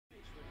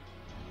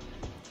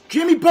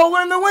Jimmy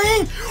Butler in the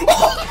lane.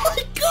 Oh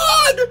my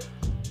God!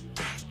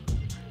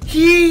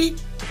 He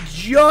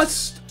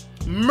just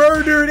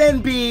murdered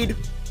Embiid.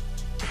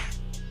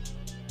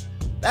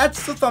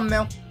 That's the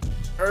thumbnail.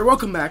 Alright,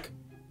 welcome back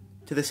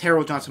to this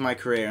Harold Johnson My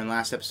Career. In the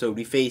last episode,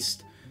 we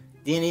faced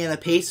the Indiana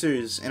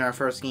Pacers in our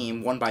first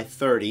game, won by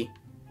 30.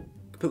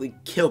 Completely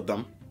killed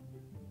them,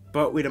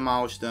 but we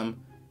demolished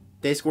them.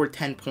 They scored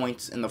 10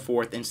 points in the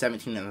fourth and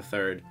 17 in the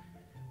third.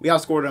 We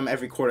outscored them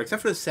every quarter,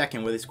 except for the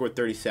second, where they scored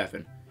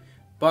 37.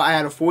 But I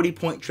had a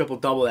 40-point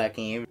triple-double that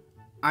game.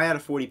 I had a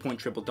 40-point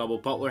triple-double.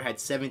 Butler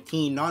had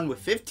 17, none with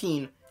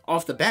 15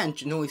 off the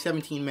bench in only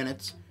 17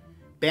 minutes.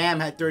 Bam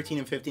had 13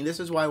 and 15. This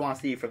is what I want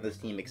to see from this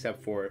team,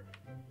 except for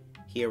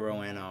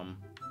Hero and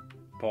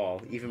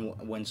Paul, even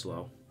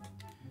Winslow.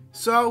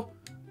 So,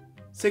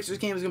 Sixers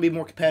game is going to be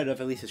more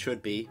competitive, at least it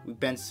should be. With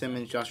Ben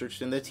Simmons, Josh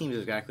Richardson, their team is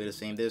exactly the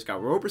same. They just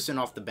got Roberson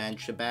off the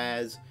bench,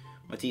 Shabazz,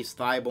 Matisse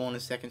Thybulle in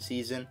his second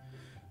season.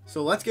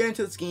 So let's get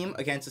into this game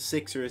against the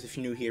Sixers. If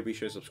you're new here, be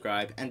sure to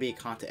subscribe. NBA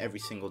content every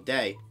single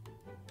day.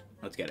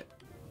 Let's get it.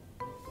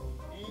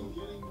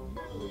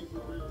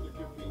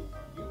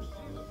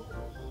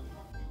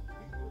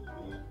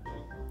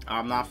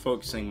 I'm not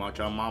focusing much.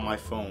 I'm on my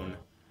phone.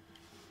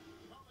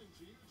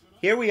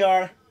 Here we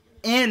are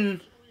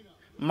in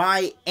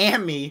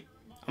Miami.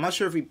 I'm not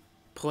sure if we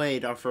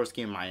played our first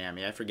game in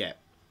Miami. I forget.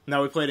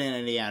 No, we played in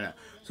Indiana.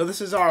 So this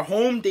is our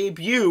home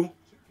debut,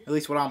 at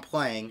least what I'm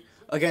playing,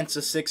 against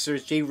the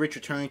Sixers. Jay Rich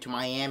returning to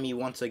Miami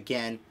once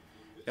again.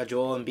 Got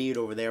Joel Embiid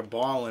over there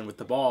balling with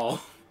the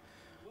ball.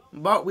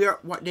 But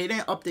they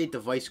didn't update the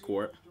Vice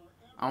Court.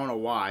 I don't know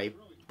why.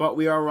 But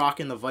we are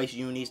rocking the Vice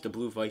unis, the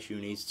blue Vice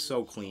unis.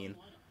 So clean.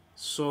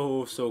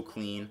 So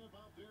clean.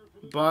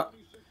 But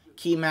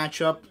key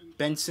matchup,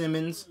 Ben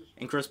Simmons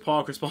and Chris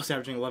Paul. Chris Paul's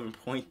averaging 11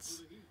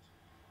 points.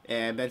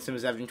 And Ben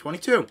Simmons averaging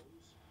 22.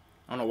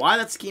 I don't know why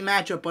that's a key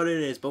matchup, but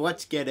it is. But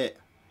let's get it.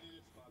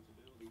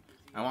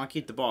 I want to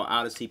keep the ball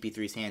out of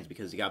CP3's hands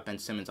because he got Ben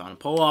Simmons on.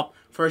 Pull up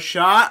for a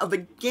shot of the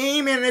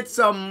game, and it's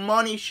a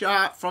money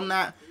shot from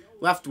that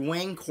left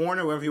wing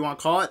corner, whatever you want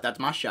to call it. That's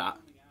my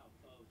shot.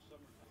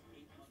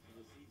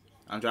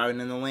 I'm driving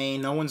in the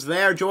lane. No one's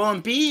there. Joel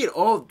Embiid.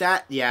 Oh,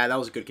 that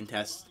was a good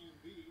contest.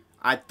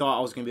 I thought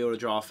I was going to be able to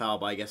draw a foul,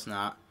 but I guess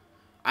not.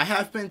 I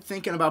have been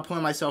thinking about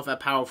putting myself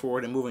at power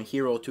forward and moving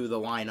Hero to the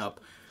lineup.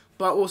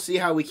 But we'll see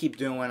how we keep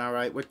doing,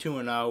 alright? We're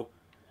 2-0.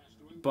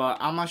 But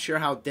I'm not sure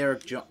how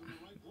Derek Jones...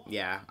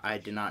 Yeah, I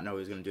did not know he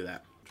was going to do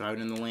that.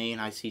 Driving in the lane.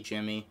 I see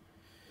Jimmy.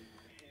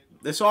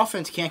 This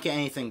offense can't get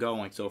anything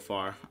going so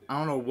far. I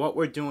don't know what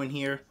we're doing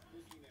here.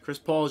 Chris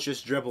Paul is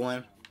just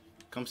dribbling.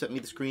 Come set me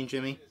the screen,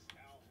 Jimmy.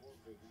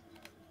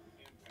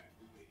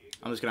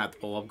 I'm just going to have to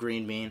pull up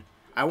Green Bean.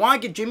 I want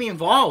to get Jimmy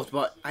involved,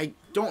 but I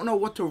don't know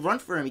what to run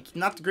for him. He's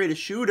not the greatest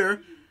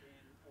shooter.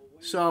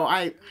 So,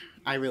 I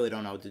really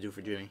don't know what to do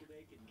for Jimmy.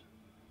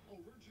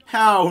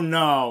 Hell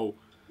no.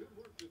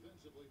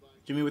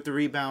 Jimmy with the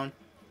rebound.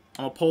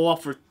 I'm going to pull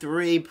up for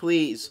 3,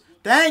 please.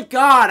 Thank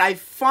God, I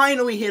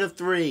finally hit a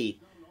 3.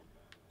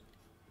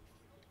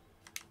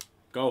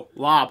 Go,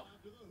 lob.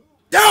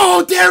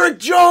 No, Derek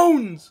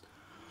Jones!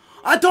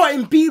 I thought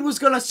Embiid was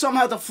going to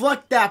somehow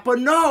deflect that, but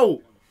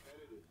no.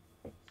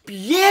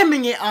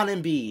 Yamming it on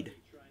Embiid.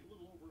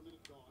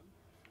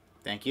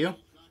 Thank you.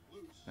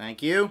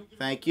 Thank you.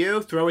 Thank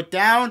you. Throw it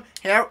down.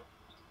 Here.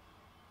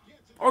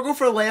 Or go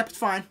for a layup. It's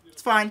fine.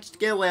 It's fine. Just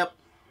get a layup.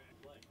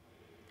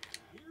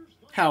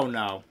 Hell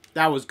no.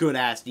 That was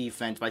good-ass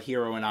defense by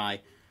Hero and I.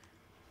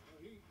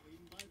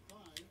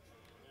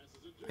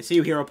 I see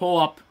you, Hero. Pull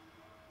up.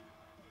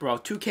 Bro,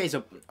 2K's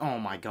up. Oh,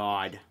 my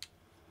God.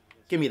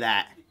 Give me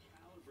that.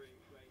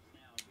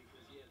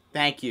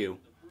 Thank you.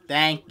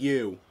 Thank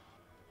you.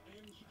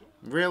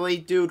 Really,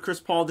 dude,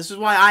 Chris Paul? This is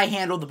why I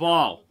handled the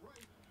ball.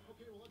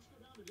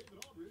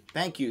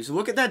 Thank you. So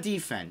look at that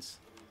defense.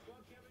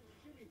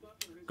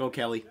 Go,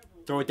 Kelly.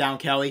 Throw it down,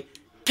 Kelly.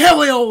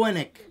 Kelly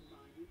Olynyk!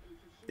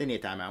 They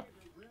need a timeout.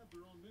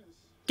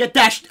 Get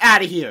that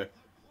out of here.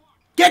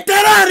 Get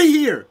that out of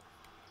here.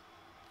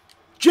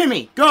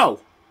 Jimmy, go.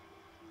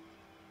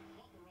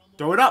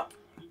 Throw it up.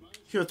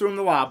 Here, throw him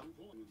the lob.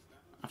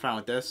 I'm fine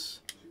with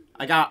this.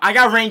 I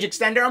got range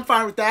extender. I'm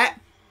fine with that.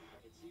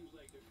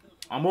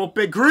 I'm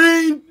open.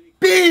 Green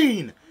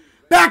Bean.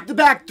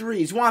 Back-to-back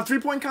threes. Want a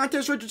 3-point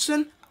contest,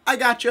 Richardson? I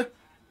got you.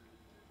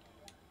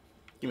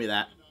 Give me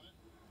that.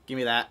 Give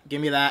me that. Give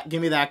me that.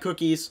 Give me that.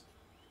 Cookies.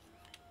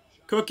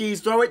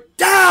 Cookies. Throw it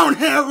down,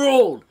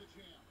 Harold.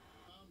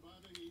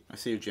 I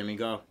see you, Jimmy.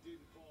 Go.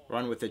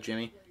 Run with it,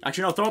 Jimmy.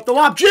 Actually, no. Throw up the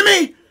lob.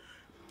 Jimmy!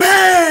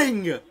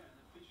 Bang!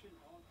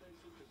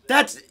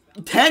 That's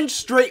 10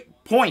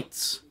 straight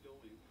points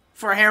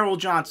for Harold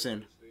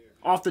Johnson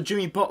off the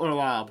Jimmy Butler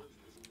lob.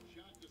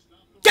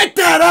 Get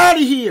that out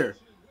of here!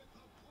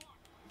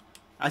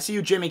 I see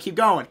you, Jimmy. Keep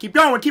going. Keep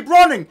going. Keep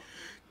running.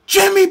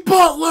 Jimmy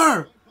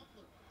Butler!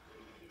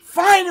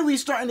 Finally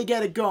starting to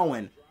get it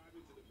going.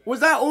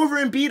 Was that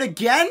over Embiid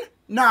again?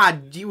 Nah,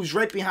 he was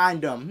right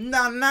behind him.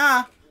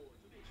 Nah.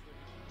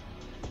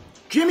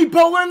 Jimmy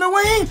Butler in the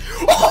lane.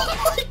 Oh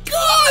my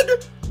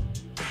God!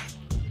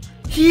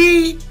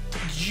 He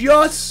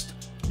just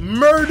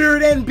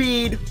murdered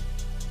Embiid.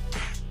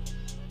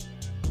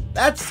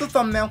 That's the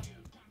thumbnail.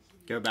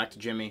 Go back to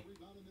Jimmy.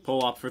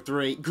 Pull up for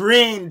 3.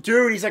 Green.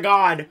 Dude, he's a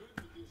god.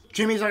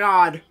 Jimmy's a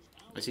god.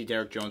 I see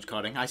Derek Jones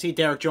cutting. I see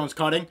Derek Jones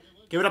cutting.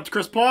 Give it up to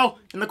Chris Paul.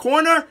 In the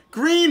corner.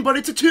 Green, but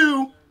it's a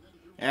 2.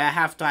 At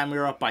halftime, we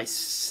were up by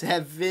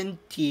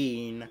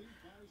 17.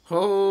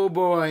 Oh,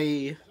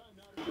 boy.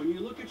 When you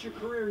look at your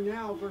career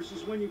now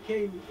versus when you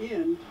came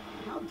in,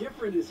 how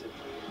different is it?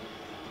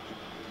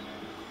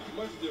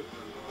 Much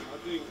different. I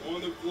think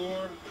on the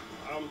floor,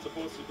 I'm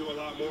supposed to do a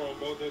lot more on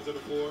both ends of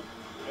the floor.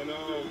 And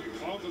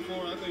off the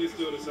floor, I think it's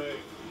still the same.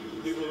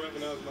 People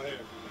recognize my hair.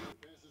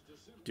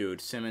 Dude,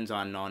 Simmons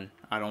on none.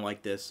 I don't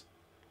like this.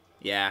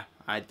 Yeah.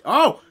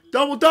 Oh!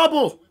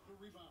 Double-double!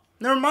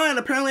 Never mind.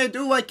 Apparently I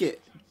do like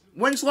it.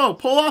 Winslow,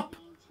 pull up!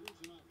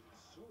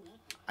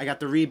 I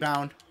got the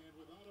rebound.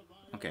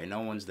 Okay,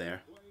 no one's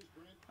there.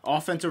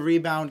 Offensive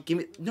rebound. Give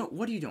me... No,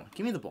 what are you doing?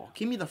 Give me the ball.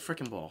 Give me the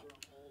freaking ball.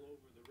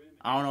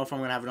 I don't know if I'm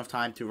going to have enough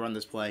time to run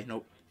this play.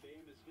 Nope. I'm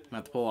going to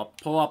have to pull up.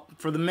 Pull up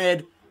for the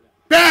mid.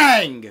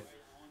 Bang!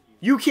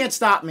 You can't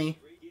stop me.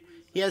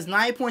 He has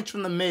 9 points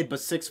from the mid,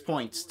 but 6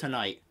 points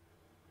tonight.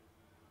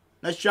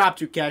 Nice job,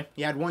 2K.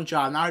 He had one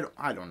job. Now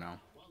I don't know.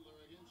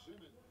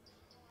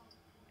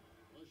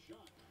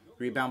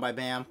 Rebound by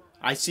Bam.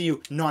 I see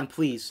you. None,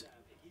 please.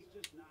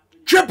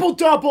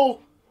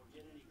 Triple-double!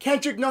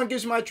 Kendrick Nunn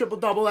gives me my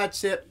triple-double.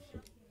 That's it.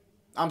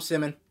 I'm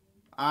simming.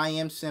 I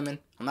am simming.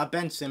 I'm not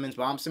Ben Simmons,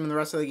 but I'm simming the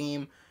rest of the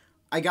game.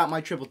 I got my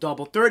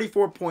triple-double.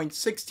 34 points,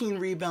 16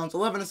 rebounds,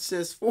 11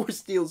 assists, 4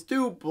 steals,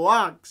 2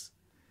 blocks.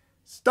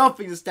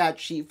 Stuffing the stat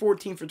sheet.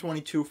 14 for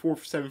 22, 4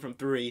 for 7 from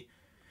 3.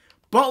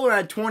 Butler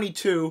had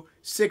 22,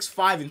 6,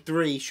 5, and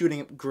 3,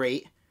 shooting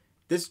great.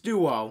 This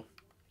duo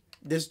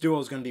is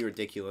going to be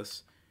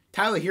ridiculous.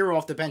 Tyler Hero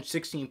off the bench,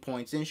 16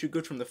 points. Didn't shoot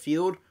good from the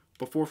field,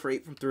 but 4 for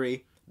 8 from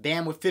 3.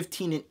 Bam with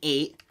 15 and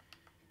 8.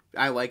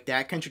 I like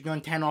that. Kendrick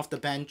Nunn, 10 off the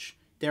bench.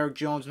 Derek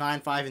Jones, 9,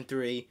 5, and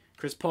 3.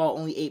 Chris Paul,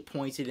 only 8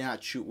 points. He did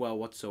not shoot well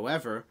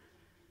whatsoever.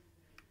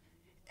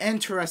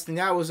 Interesting.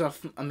 That was an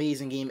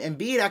amazing game.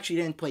 Embiid actually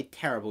didn't play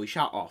terrible. He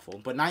shot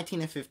awful, but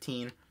 19 and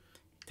 15.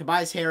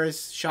 Tobias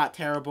Harris shot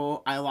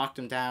terrible. I locked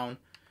him down.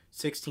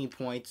 16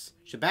 points.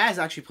 Shabazz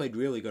actually played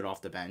really good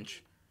off the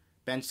bench.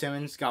 Ben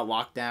Simmons got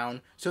locked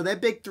down. So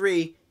that big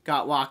 3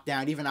 got locked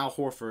down. Even Al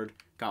Horford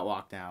got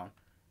locked down.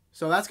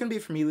 So that's going to be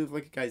it for me. Leave a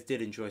like if you guys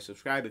did enjoy.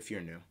 Subscribe if you're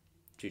new.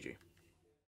 GG.